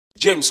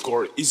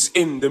JimzCore is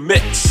in the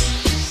mix.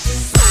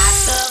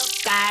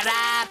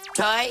 Asukarap,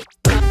 toy.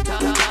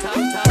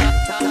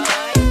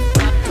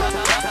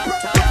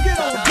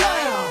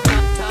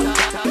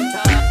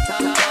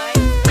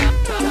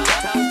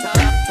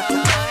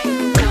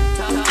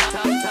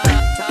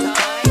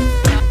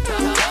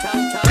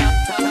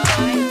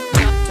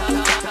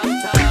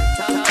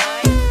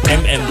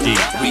 MMD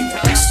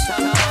Remix.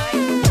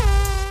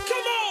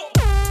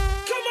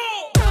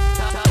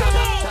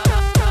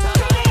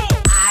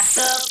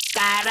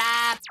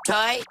 Asukarap,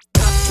 toy.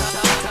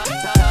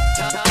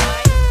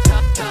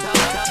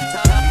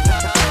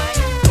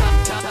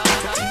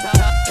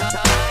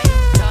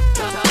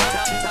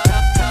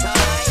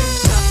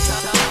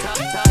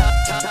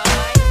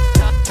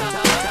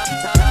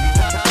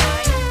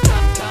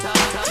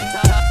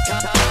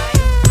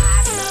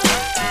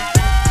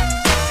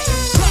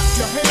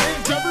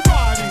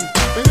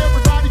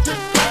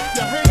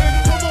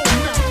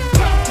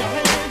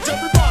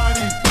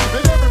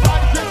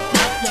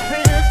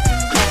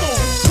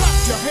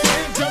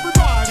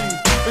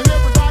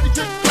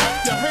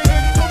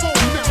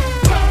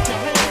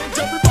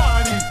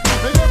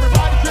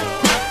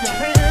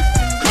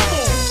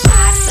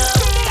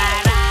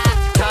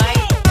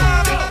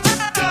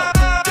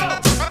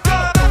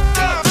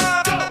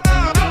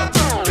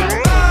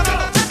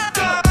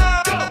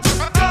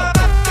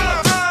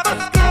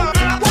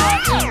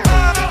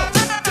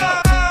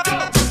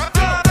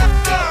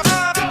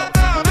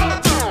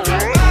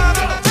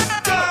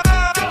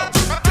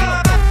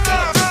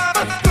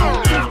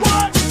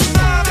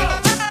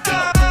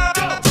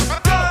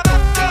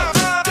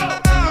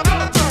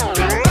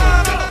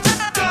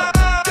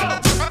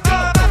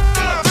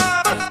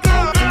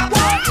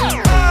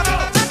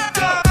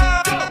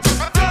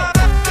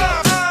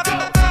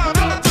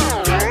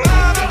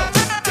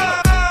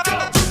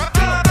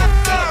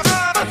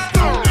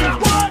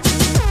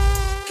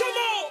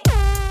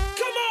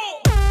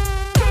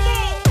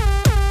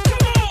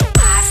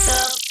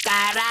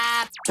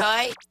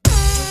 Toy.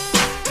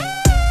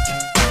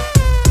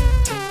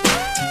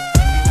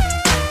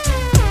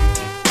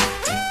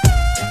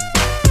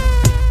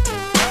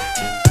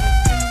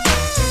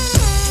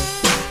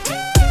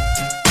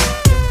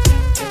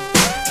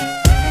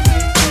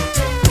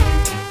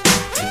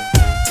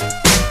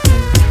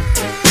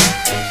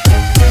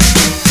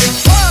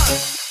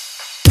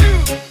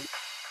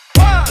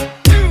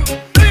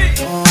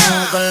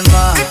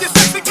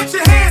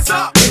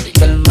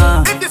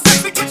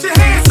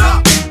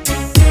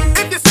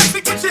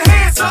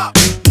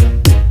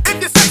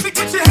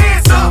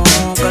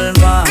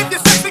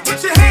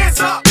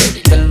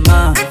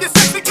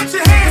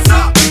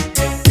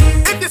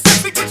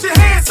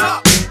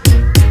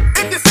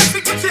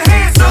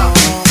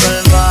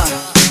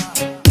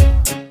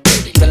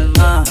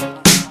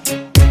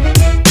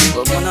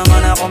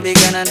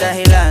 Bigyan ng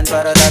dahilan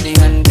para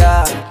datingan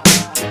ka.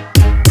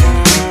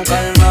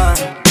 Kalma,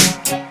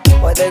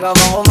 pwede ka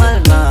bang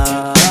kumalma?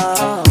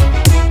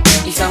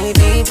 Isang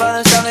ngiti pa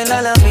sa akin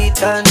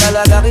lalapitan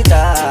talaga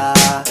kita.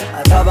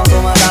 At habang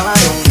tumatama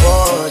yung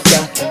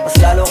kotsa, mas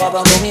lalo ka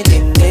bang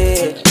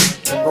tumitindi.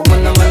 Huwag mo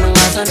naman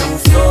nangasan ng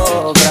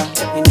sobra,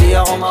 hindi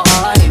ako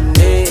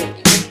makakahindi.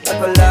 At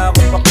wala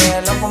akong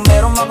pakialam kung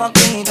meron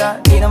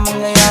makakita, di na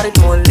mangyayarit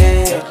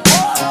muli.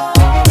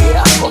 Di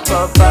ako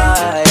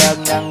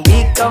papayag nang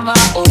di ka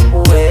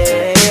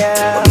mauuwi.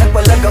 Pag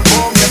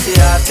nagpalagabog na si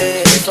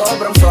ate,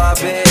 sobrang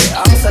swabe,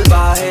 ang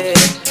salbahe.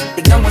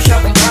 Tignan mo siya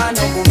kung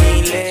paano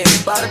bumili,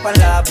 para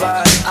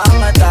palaban ang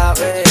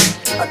atake.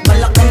 At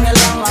malakang na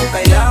lang ang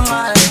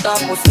kailangan,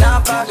 tapos na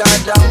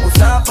kagad ang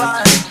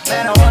usapan.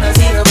 And I wanna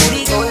see her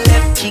booty go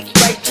left cheek,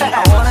 right cheek.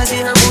 I wanna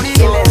see her booty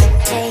go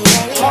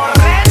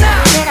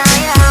Morena.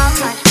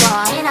 Hinahanap ko,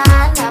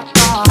 hinahanap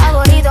ko.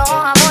 Paborito ko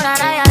nga muna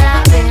na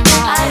yalapin mo.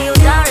 Aliw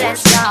down,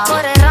 let's go.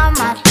 Korera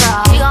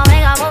mata. Ikaw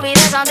may ka-movie,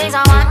 there's something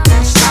I wanna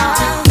show.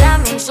 Ang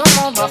daming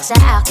sumubok sa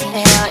akin,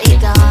 pero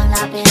ikaw ang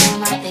napili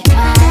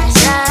matikman.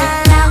 Sa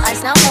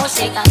lakas ng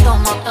musika,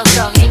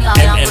 tumugtog-tog. Ikaw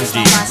lang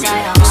gusto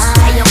masayawan.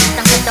 Ayaw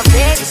kitang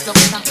katabi, gusto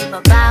kitang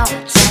ibabaw.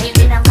 Sa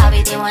hindi ng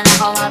kabit, di wala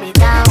ko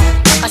mabitaw.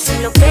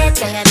 Nakasulupit,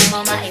 kaya di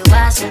mo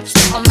maiwasan.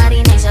 Gusto ko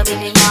marinig sa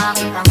bibig mo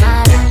aking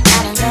pangalan.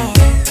 Parang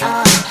ganyan,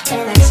 oh,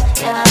 relax.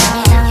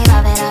 Nagagangin ang iba,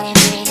 pero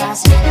hindi ka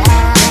sila.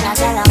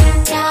 Nasa lang,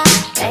 yeah,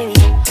 baby,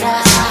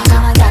 yeah. Sa'kin ka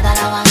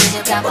magdadalawang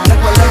isip ka pa na.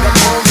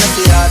 Nagpalagabog na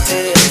si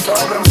ate,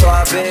 sobrang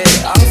swabe,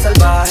 ang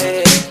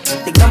salbahe.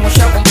 Tignan mo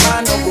siya kung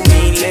paano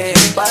bumili,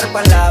 para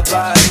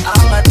palaban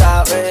ang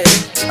atake.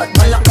 At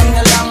malakang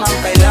na lang ang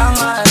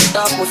kailangan,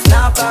 tapos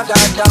na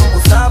kagad ang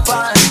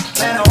usapan.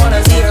 Man, I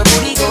wanna see her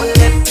booty go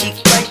left cheek,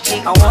 right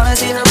cheek. I wanna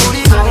see her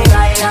booty go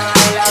right cheek.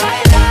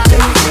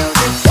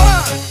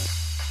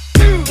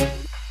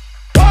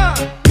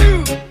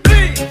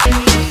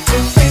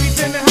 Ladies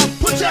in the house,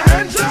 put your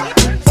hands up.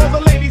 All the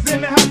ladies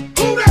in the house,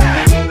 who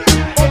that?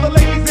 All the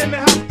ladies in the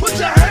house, put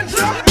your hands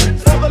up.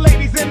 All the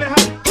ladies in the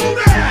house, who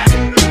that?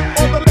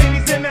 All the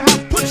ladies in the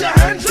house, put your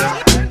hands up.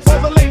 All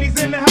the ladies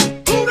in the house,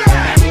 who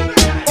that?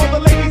 All the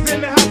ladies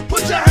in the house,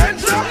 put your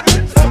hands up.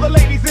 All the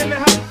ladies in the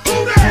house, who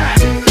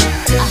that?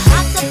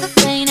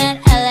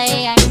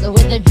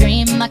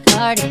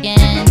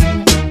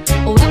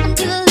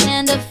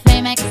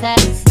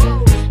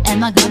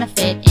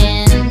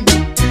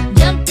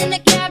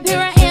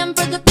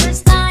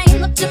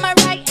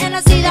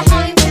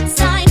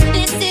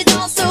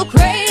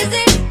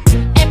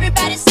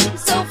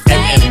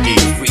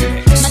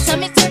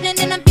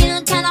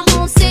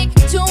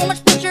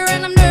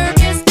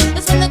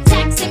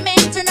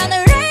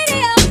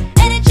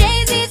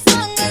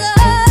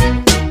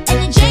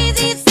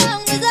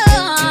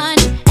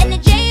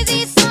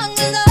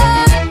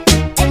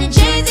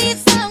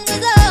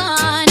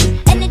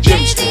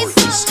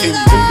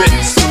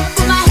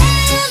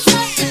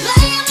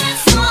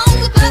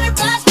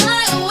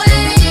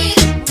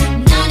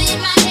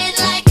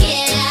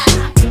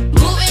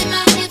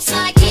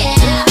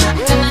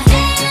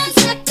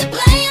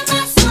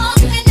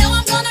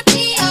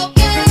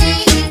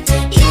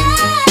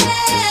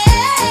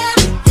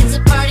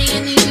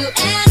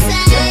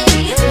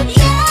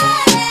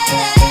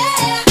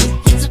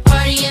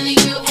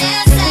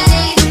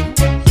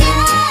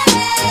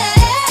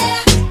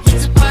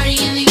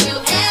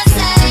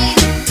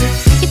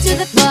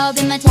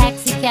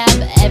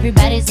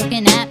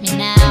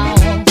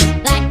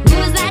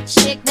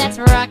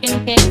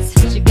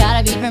 tickets. She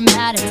gotta be from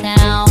out of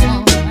town.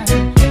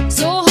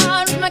 So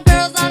hard with my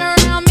girls not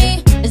around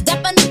me. It's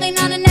definitely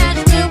not a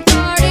national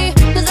party,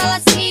 cause all I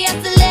see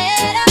is the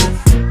letters.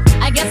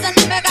 I guess I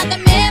never got the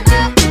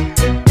memo.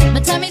 My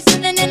tummy's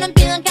sitting and I'm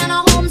feeling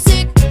kinda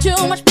homesick.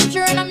 Too much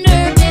pressure and I'm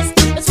nervous.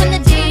 That's when the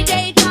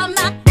DJ dropped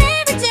my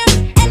favorite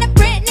tune, and the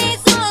Britney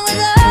song was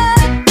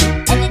on.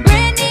 And the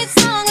Britney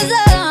song was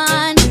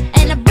on.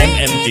 And the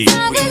Britney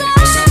song was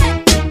on.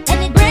 And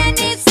the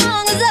Britney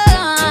song was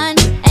on.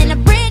 And the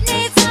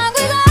Britney song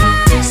was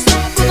on. So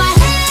I put my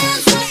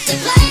hands up to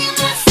play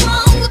my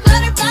song. The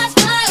butterflies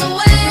fly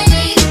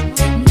away.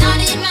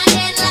 Nodding my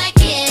head like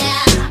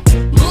yeah,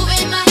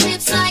 moving my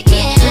hips like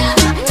yeah.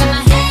 Got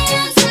my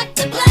hands up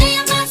to play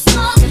my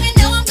song. You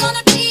know I'm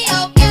gonna be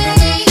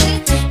okay.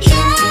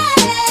 Yeah,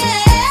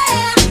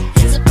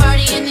 it's a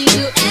party in the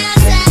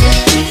USA.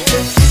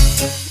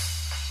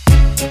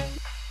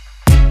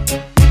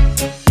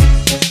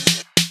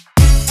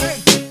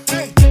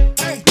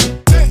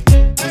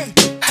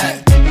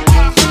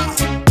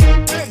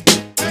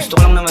 Gusto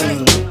ko lang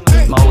naman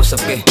mausap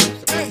ka eh.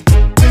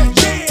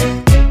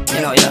 You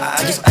know, yeah,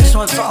 I just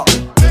want to talk.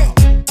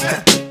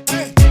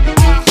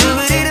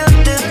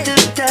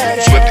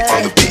 Swift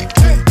on the beat.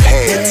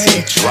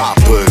 Panty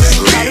droppers.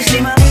 Halos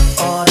 5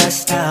 oras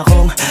na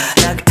akong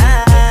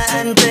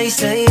nag-aantay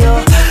sa'yo.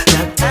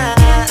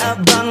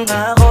 Nag-aabang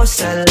ako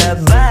sa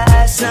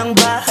labas ng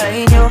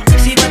bahay nyo.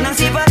 Sipat ng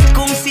sipat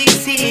kung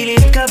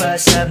sisilip ka ba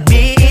sa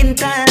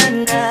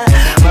bintana.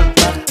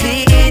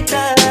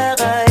 Magpakita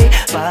kay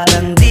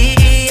parang di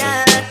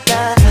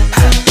yata.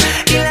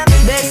 Ilang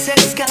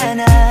beses ka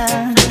na,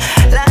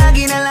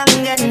 lagi na lang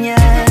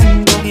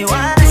ganyan. Kung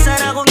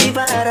iwasan akong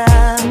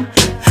iparang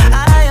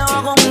ayaw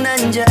akong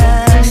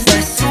nandyan. Sa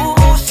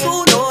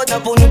susunod na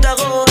punta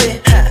ko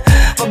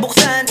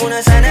pabuksan mo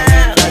na sana.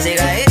 Kasi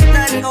kahit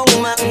anong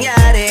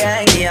mangyari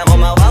ay di ako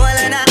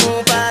mawawala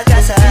ng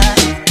pag-asa.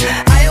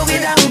 Ayaw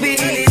kitang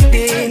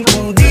pilitin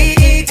kung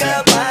di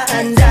ka pa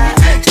handa.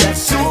 Sa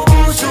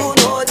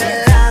susunod na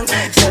lang,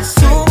 sa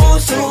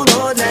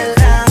susunod na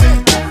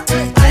lang.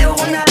 Ayaw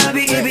ko na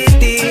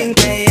bibitin,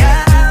 kaya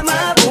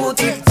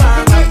mabuti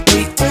pa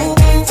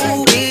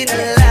mag-uuwi na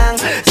lang.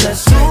 Sa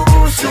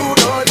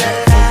susunod na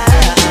lang.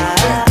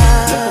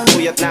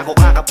 Napupuyat na ako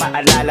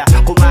kakapaalala.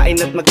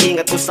 Kumain at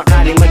mag-ingat kung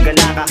sakaling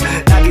magala ka.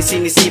 Lagi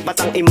sinisipat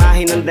ang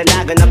imahe ng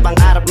dalaga na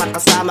pangarap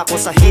makasama ko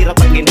sa hirap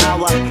at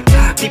ginawa.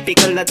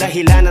 Tipikal na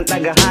dahilan ng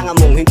tagahanga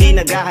mong hindi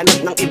naghahanap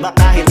ng iba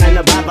kahit na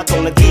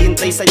nababatong.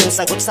 Naghihintay sa iyong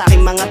sagot sa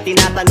aking mga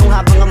tinatanong,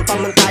 habang ang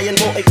pamantayan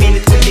mo ay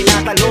pilit kong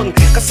tinatalon.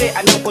 Kasi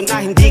alam ko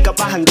na hindi ka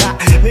pa handa.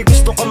 May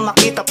gusto kang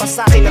makita pa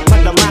sa akin at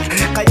madama.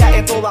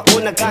 Kaya eto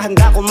ako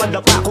naghahanda, kung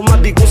madapa, kung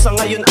mabigo sa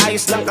ngayon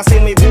ayos lang. Kasi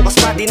may bukas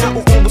pa di na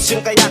uubos yun.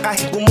 Kaya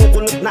kahit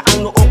kumukunot na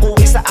ang noo ko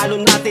ay sa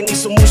alon natin ay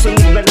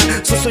sumusunod na lang.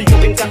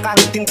 Susuyuin ka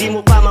kahit hindi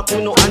mo pa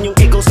mapunuan yung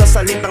ikaw sa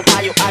salitang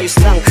tayo ayos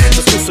lang.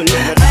 Sa susunod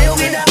na lang. Ayaw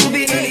kitang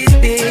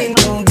pilitin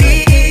kung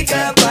di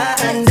ka pa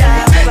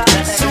handa.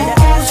 Sa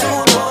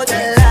susunod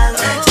na lang,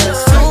 sa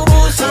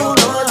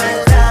susunod na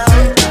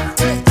lang.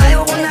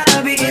 Ayaw ko na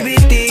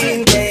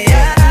bibitin,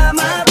 kaya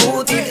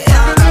mabuti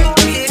pa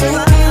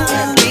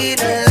mag-uuwi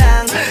na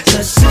lang.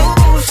 Sa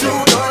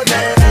susunod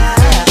na lang.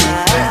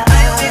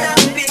 Ayaw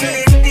kitang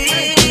pilitin, di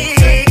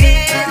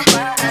ka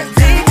pa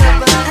handa.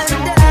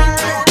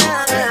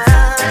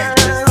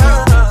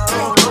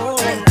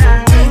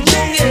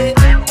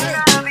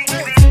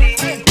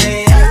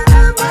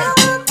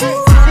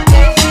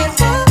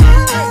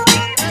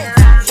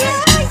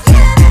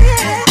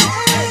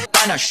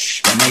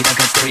 Panash, pamay na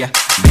kastorya.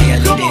 May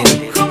aludin,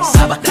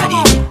 sabak na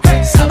din.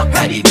 Sabak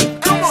na din,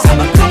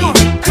 sabak na din.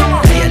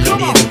 May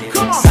aludin,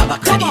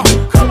 sabak na din.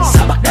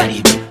 Sabak na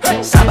din,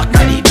 sabak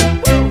na din.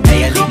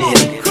 May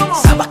aludin,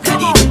 sabak na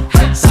din.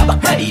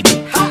 Sabak na din,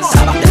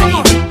 sabak na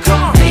din.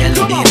 May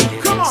aludin,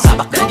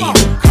 sabak na din.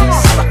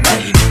 Sabak na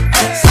din.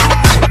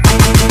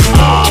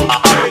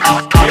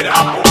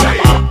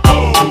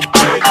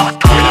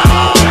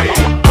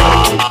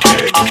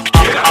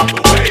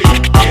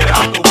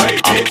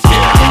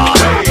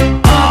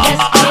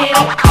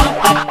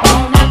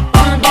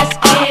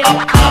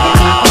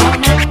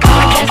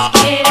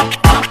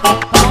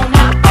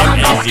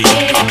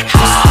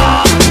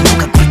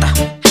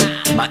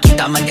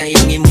 Makita man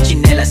kayang imong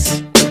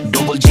chinelas.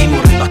 Double G mo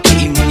rin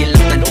baki imong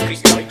ilang tanong.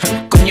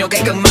 Kunyo kay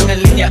kang mga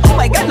linya. Oh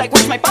my God, like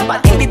where's my papa?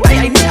 Hindi tayo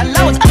I need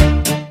allowance.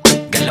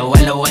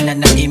 Galaw-alawa na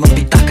ng imong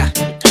pitaka.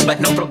 But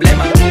no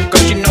problema,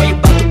 cause you know you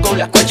about to go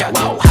like watcha.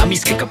 Wow,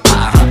 hamis kay ka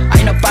pa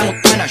ay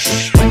napangutana.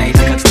 Shhh, panay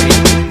lang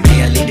kag-stream.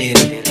 May alidin,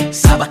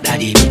 sabak na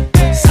din.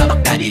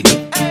 Sabak na din,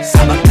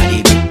 sabak na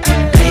din.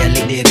 May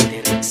alidin,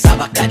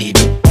 sabak na din.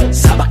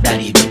 Sabak na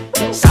din,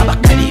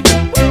 sabak na din.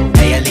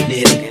 May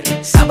alidin,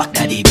 sabak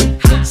na din.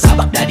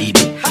 Sabak na din,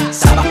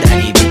 sabak na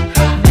din.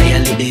 May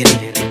alidin,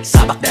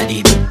 sabak na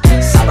din.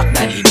 Sabak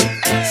na din,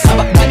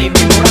 sabak na din.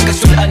 May murang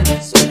kasulan.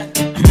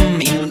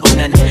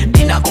 Inununan,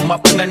 di na ako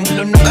mapungan.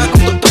 Mulunok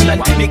akong tutulan.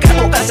 May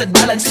kako ka sa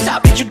balance.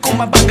 Sabi jud ko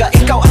mabaga.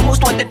 Ikaw ang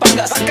most wanted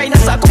pangga. Sakay na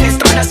sa akong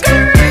estrada.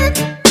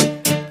 Skirt!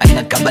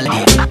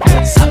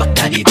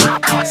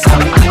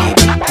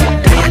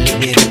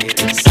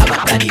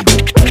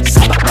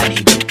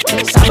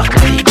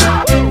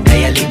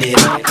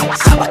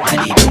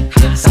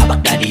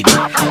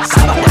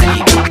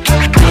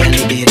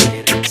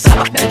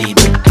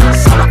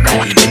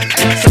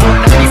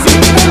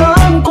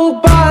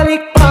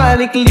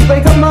 balik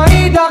libay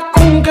kamay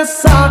dakong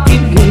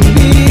kasakit ng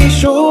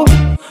bisyo.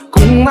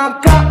 Kung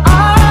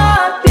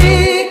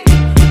makaati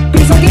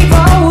pisag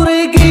ikaw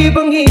regi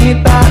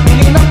pangita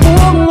dili na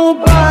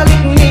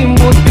bumubalik ni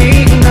mo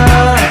tigna.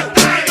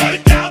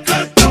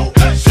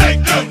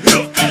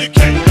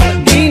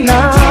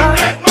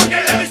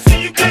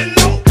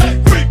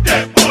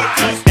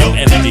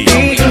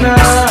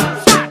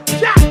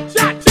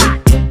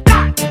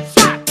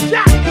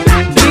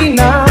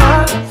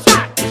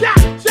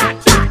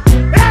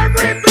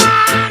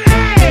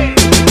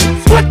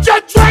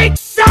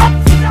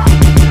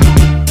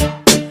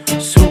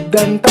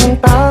 Gantang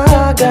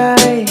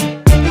tagay,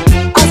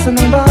 asa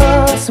ng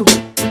baso,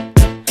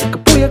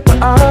 kapuyat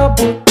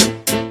paabot.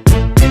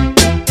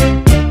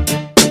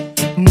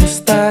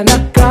 Musta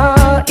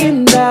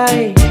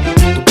nakainday,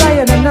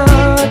 tugaya na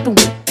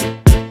natong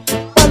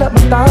wala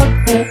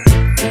matagpo.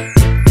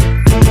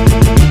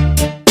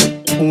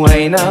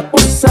 Huway na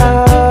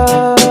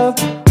usap,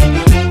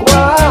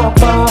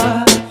 guwapa,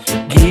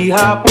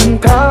 gihapon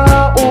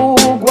ka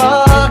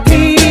ugwa,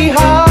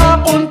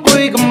 gihapon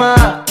ko'y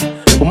gama.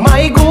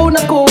 Umaigo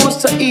na ko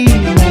sa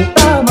imong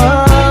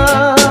tama.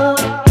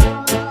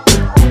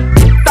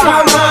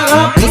 Tama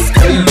nga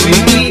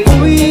piskalwi,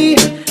 uy,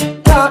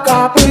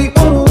 kakapoy,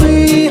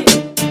 uy.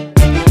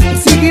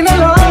 Sige na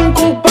lang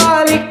kung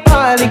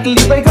balik-balik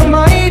libay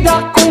kamay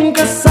dakong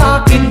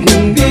kasakit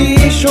ng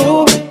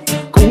bisyo.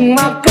 Kung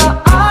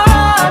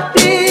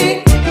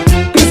makaati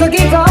pisag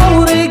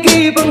ikaw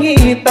regi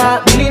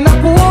pangita dili na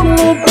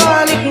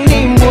bumubalik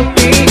ni mo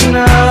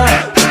tigna.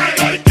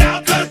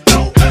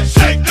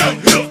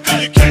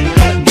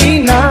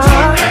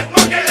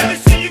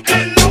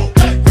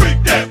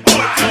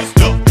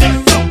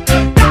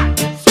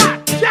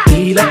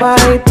 Tila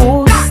pa'y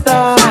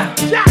pusta,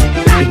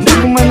 hindi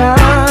ko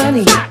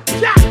manani,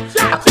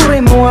 ako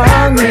rin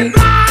mawangin.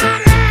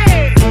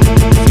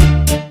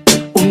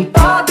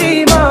 Unta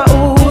di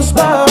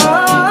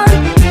mausban,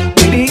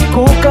 hindi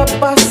ko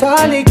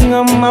kapasalig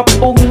nga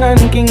mapungan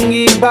king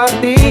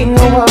ibati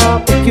nga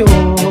wapag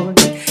yun.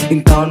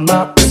 Intaon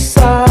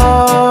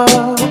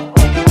mausap,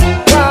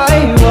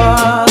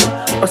 kaiwa,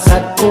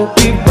 pasad ko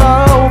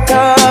pibaw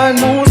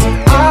kanus,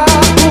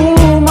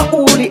 ako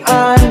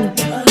maulian.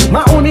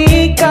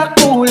 Mauni ka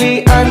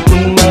kulian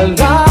kung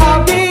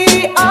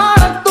malabi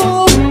at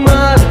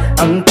tumal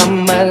ang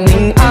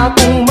tamaling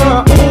akong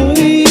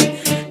mauwi.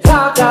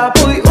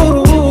 Kakapoy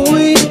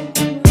uruy,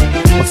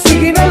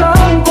 magsige na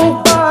lang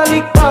kung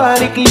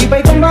balik-balik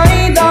libay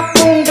kamay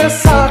dakong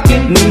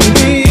kasakit ng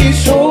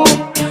bisyo.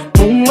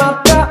 Kung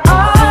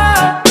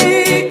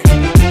makaatik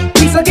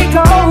isag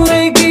ikaw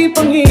regi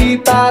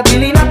pangita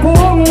dili na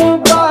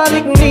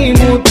bumubalik ni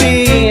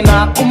muti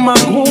na ako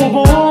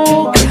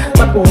maghubog.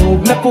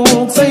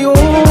 Napug sa'yo,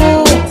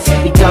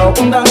 ikaw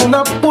undang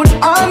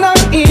napunan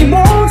ang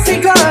imong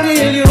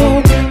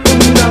sigarilyo.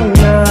 Undang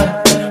na,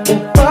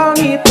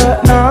 upangita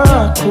na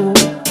ako.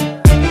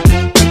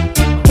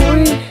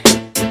 Uy,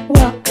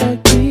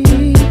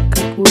 wakagi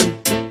kapoy.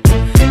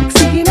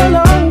 Magsige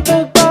na lang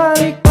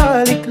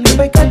tagbalik-balik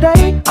libay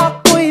kaday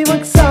ako'y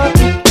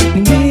magsakit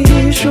ng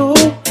bisyo.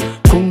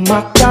 Kung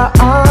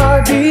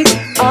makaadik,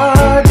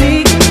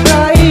 adik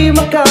kay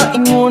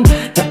makaingon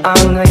na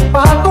angay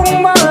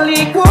patong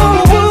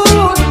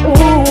malikod.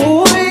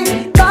 Uy,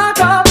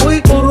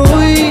 kakapoy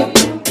kuroy,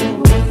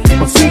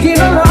 magsige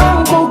na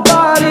lang kung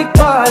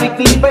balik-balik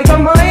libay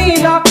kamay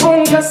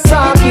dakong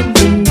kasakit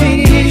ng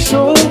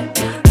bisyo.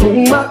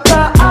 Kung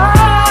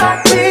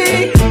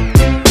makaati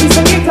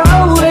isang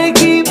ikaw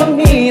regi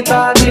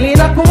pangita dili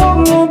na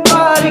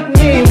bumubalik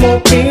ni mo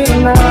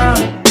tigna.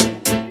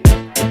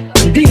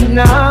 Di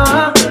na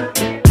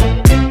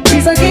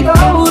bisag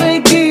ikaw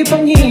regi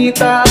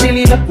pangita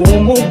dili na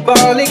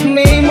bumubalik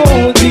ni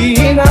mo